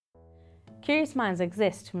Curious Minds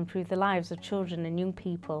exists to improve the lives of children and young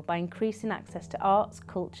people by increasing access to arts,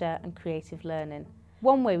 culture and creative learning.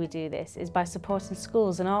 One way we do this is by supporting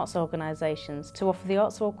schools and arts organisations to offer the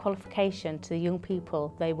Arts Award qualification to the young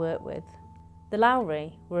people they work with. The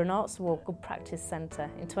Lowry were an Arts Award Good Practice Centre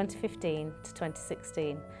in 2015 to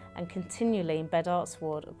 2016 and continually embed Arts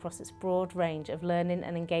Award across its broad range of learning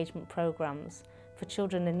and engagement programmes for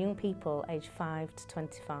children and young people aged 5 to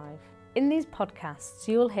 25. In these podcasts,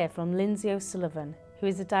 you'll hear from Lindsay O'Sullivan, who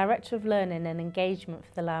is the Director of Learning and Engagement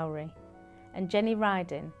for the Lowry, and Jenny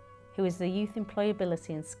Ryding, who is the Youth Employability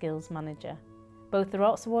and Skills Manager. Both are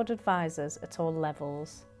Arts Award advisors at all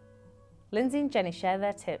levels. Lindsay and Jenny share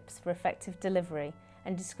their tips for effective delivery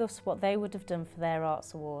and discuss what they would have done for their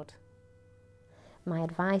Arts Award. My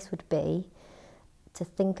advice would be to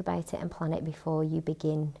think about it and plan it before you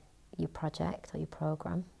begin your project or your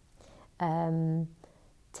programme.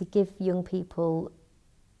 To give young people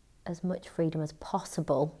as much freedom as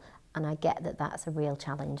possible, and I get that that's a real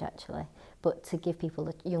challenge actually, but to give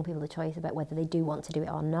young people the choice about whether they do want to do it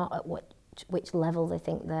or not, at which level they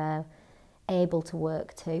think they're able to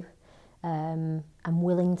work to and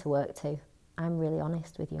willing to work to. I'm really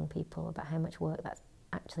honest with young people about how much work that's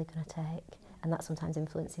actually going to take, and that sometimes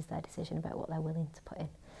influences their decision about what they're willing to put in.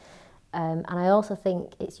 And I also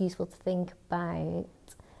think it's useful to think about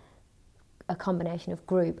a combination of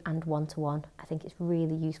group and one-to-one. I think it's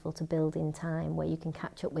really useful to build in time where you can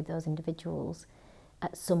catch up with those individuals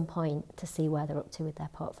at some point to see where they're up to with their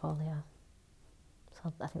portfolio.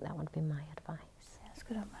 So I think that would be my advice. That's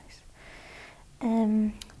good advice.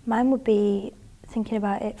 Mine would be thinking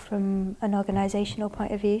about it from an organisational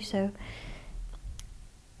point of view. So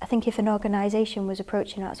I think if an organisation was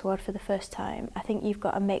approaching Arts Award for the first time, I think you've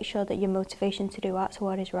got to make sure that your motivation to do Arts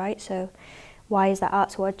Award is right. So why is that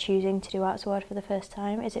Arts Award choosing to do Arts Award for the first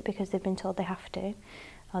time? Is it because they've been told they have to,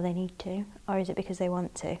 or they need to, or is it because they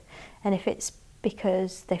want to? And if it's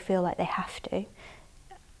because they feel like they have to,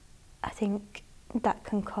 I think that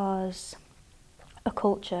can cause a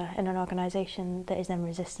culture in an organisation that is then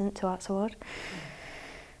resistant to Arts Award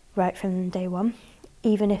right from day one,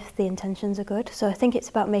 even if the intentions are good. So I think it's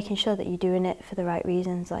about making sure that you're doing it for the right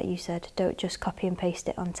reasons, like you said. Don't just copy and paste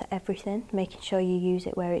it onto everything, making sure you use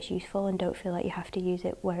it where it's useful and don't feel like you have to use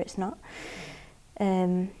it where it's not.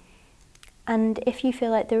 And if you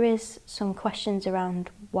feel like there is some questions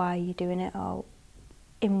around why you're doing it or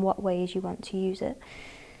in what ways you want to use it,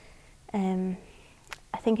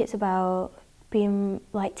 I think it's about being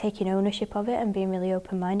like taking ownership of it and being really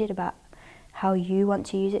open-minded about how you want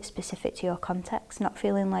to use it specific to your context, not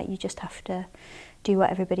feeling like you just have to do what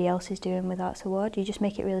everybody else is doing with Arts Award. You just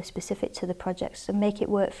make it really specific to the projects and make it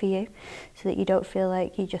work for you so that you don't feel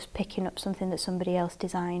like you're just picking up something that somebody else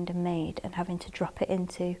designed and made and having to drop it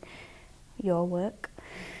into your work.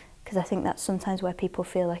 Because I think that's sometimes where people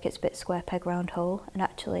feel like it's a bit square peg round hole, and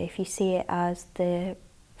actually if you see it as the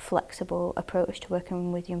flexible approach to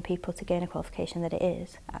working with young people to gain a qualification that it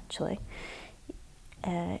is, actually,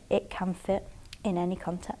 it can fit in any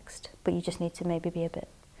context, but you just need to maybe be a bit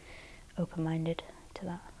open-minded to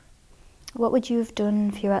that. What would you have done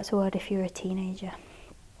for your Arts Award if you were a teenager?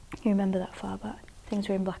 You remember that far back? Things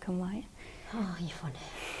were in black and white. Oh, you're funny.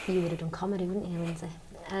 You would have done comedy, wouldn't you,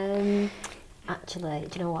 Lindsay? Actually,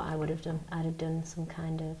 do you know what I would have done? I'd have done some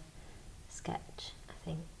kind of sketch, I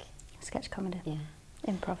think. Sketch comedy? Yeah.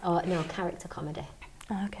 Improv? Oh, no, character comedy.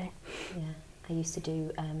 Oh, okay. Yeah. I used to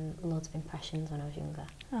do loads of impressions when I was younger.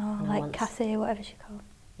 Oh, and like Cathy, whatever she called.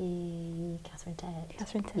 Catherine Tate.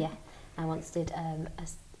 Catherine Tate. Yeah. I once did a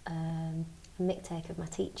mick take of my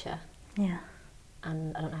teacher. Yeah.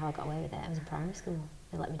 And I don't know how I got away with it. I was in primary school.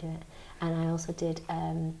 They let me do it. And I also did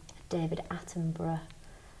David Attenborough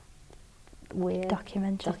weird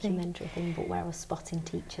documentary thing, but where I was spotting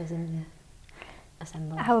teachers in the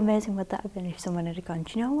assembly. How amazing would that have been if someone had gone,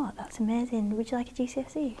 do you know what, that's amazing, would you like a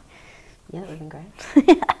GCSE? Yeah, that would have been great.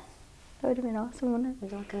 Yeah, that would have been awesome, wouldn't it?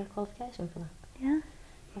 Would you like a qualification for that? Yeah.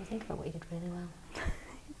 Well, think about what you did really well.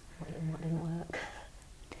 what didn't work.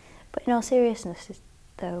 But in all seriousness,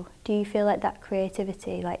 though, do you feel like that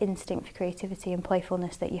creativity, like instinct for creativity and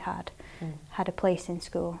playfulness that you had a place in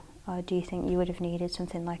school? Or do you think you would have needed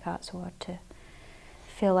something like Arts Award to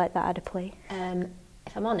feel like that had a play?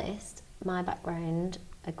 If I'm honest, my background,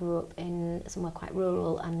 I grew up in somewhere quite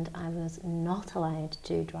rural and I was not allowed to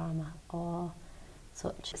do drama or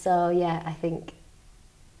such. So yeah, I think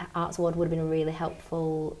Arts Award would have been a really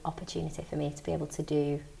helpful opportunity for me to be able to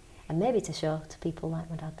do, and maybe to show to people like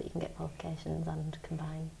my dad that you can get qualifications and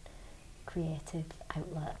combine creative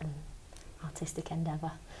outlet and artistic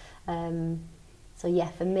endeavour. So yeah,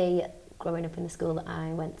 for me, growing up in the school that I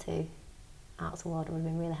went to, Arts Award would have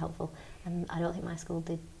been really helpful. And I don't think my school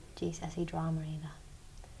did GCSE drama either.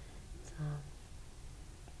 So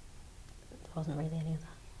there wasn't really any other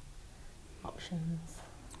options.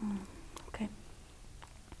 Okay.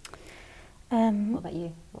 What about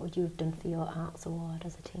you? What would you have done for your Arts Award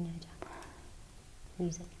as a teenager?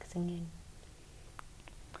 Music, singing?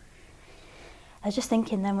 I was just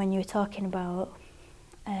thinking then when you were talking about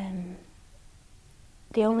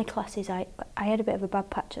the only classes I had a bit of a bad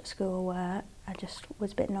patch at school where I just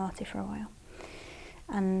was a bit naughty for a while,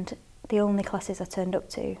 and the only classes I turned up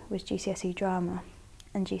to was GCSE drama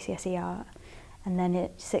and GCSE art, and then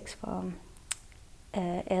at sixth form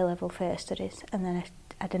A-level first studies, and then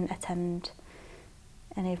I didn't attend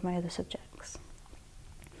any of my other subjects.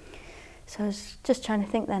 So I was just trying to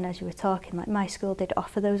think then as you were talking, like my school did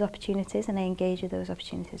offer those opportunities and I engaged with those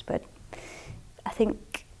opportunities, but I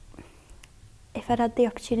think if I'd had the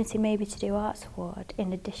opportunity maybe to do Arts Award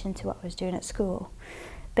in addition to what I was doing at school,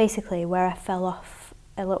 basically where I fell off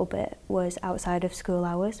a little bit was outside of school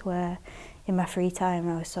hours, where in my free time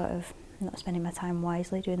I was sort of not spending my time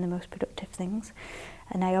wisely, doing the most productive things.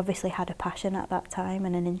 And I obviously had a passion at that time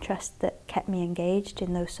and an interest that kept me engaged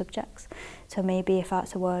in those subjects. So maybe if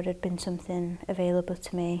Arts Award had been something available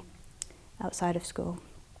to me outside of school,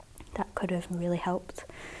 that could have really helped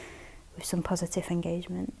with some positive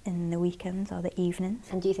engagement in the weekends or the evenings.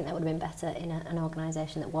 And do you think that would have been better in an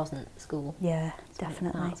organisation that wasn't school? Yeah,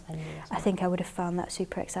 definitely. I think I would have found that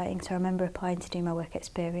super exciting. So I remember applying to do my work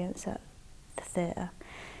experience at the theatre,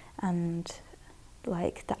 and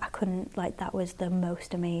like that I couldn't, like that was the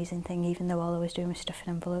most amazing thing, even though all I was doing was stuffing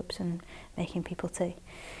envelopes and making people tea.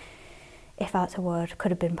 If Arts Award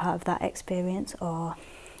could have been part of that experience, or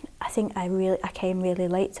I think I came really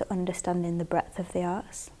late to understanding the breadth of the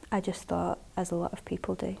arts. I just thought, as a lot of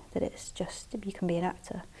people do, that it's just you can be an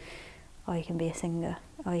actor, or you can be a singer,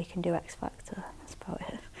 or you can do X Factor. That's about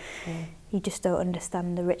it. You just don't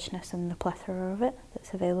understand the richness and the plethora of it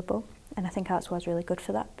that's available. And I think Arts was really good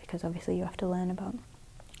for that, because obviously you have to learn about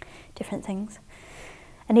different things.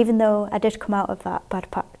 And even though I did come out of that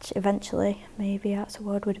bad patch eventually, maybe Arts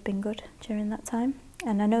Award would have been good during that time.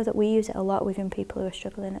 And I know that we use it a lot with young people who are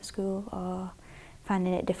struggling at school or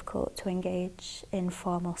finding it difficult to engage in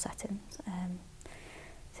formal settings.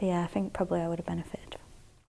 So yeah, I think probably I would have benefited